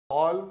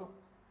solve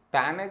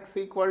tan x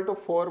equal to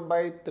 4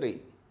 by 3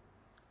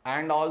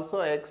 and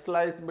also x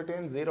lies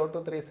between 0 to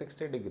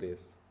 360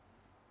 degrees.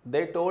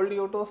 They told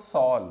you to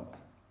solve.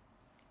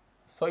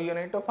 So you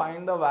need to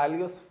find the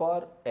values for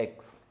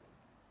x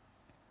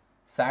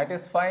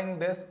satisfying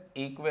this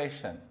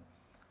equation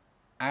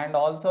and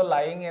also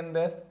lying in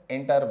this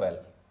interval.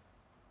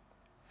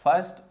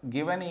 First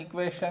given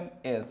equation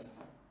is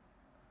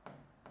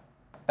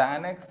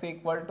tan x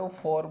equal to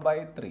 4 by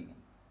 3.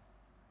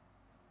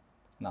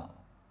 Now,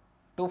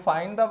 to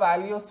find the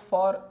values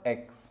for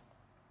x,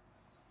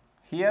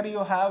 here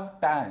you have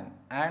tan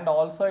and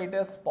also it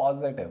is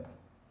positive.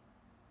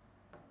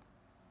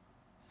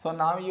 So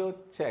now you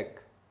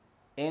check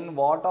in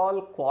what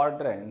all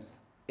quadrants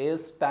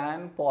is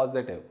tan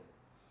positive.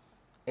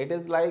 It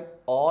is like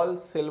all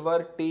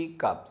silver tea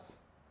cups.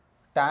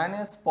 Tan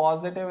is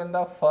positive in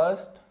the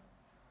first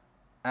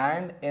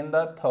and in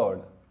the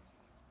third.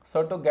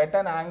 So to get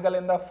an angle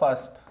in the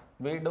first,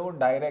 we do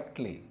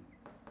directly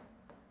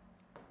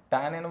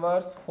tan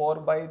inverse 4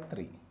 by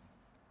 3.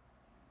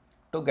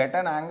 To get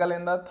an angle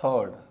in the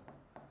third,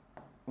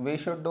 we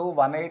should do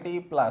 180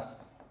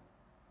 plus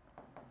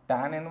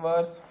tan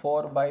inverse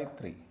 4 by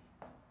 3.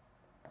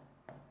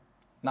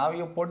 Now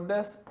you put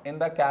this in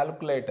the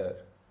calculator,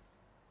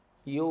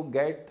 you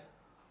get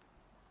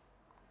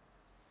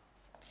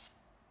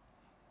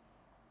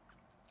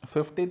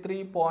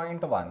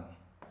 53.1.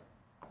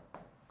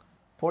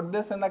 Put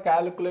this in the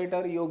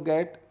calculator, you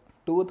get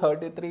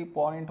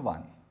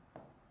 233.1.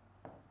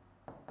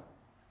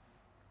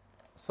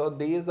 So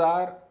these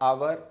are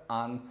our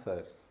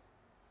answers.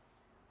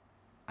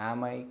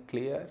 Am I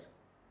clear?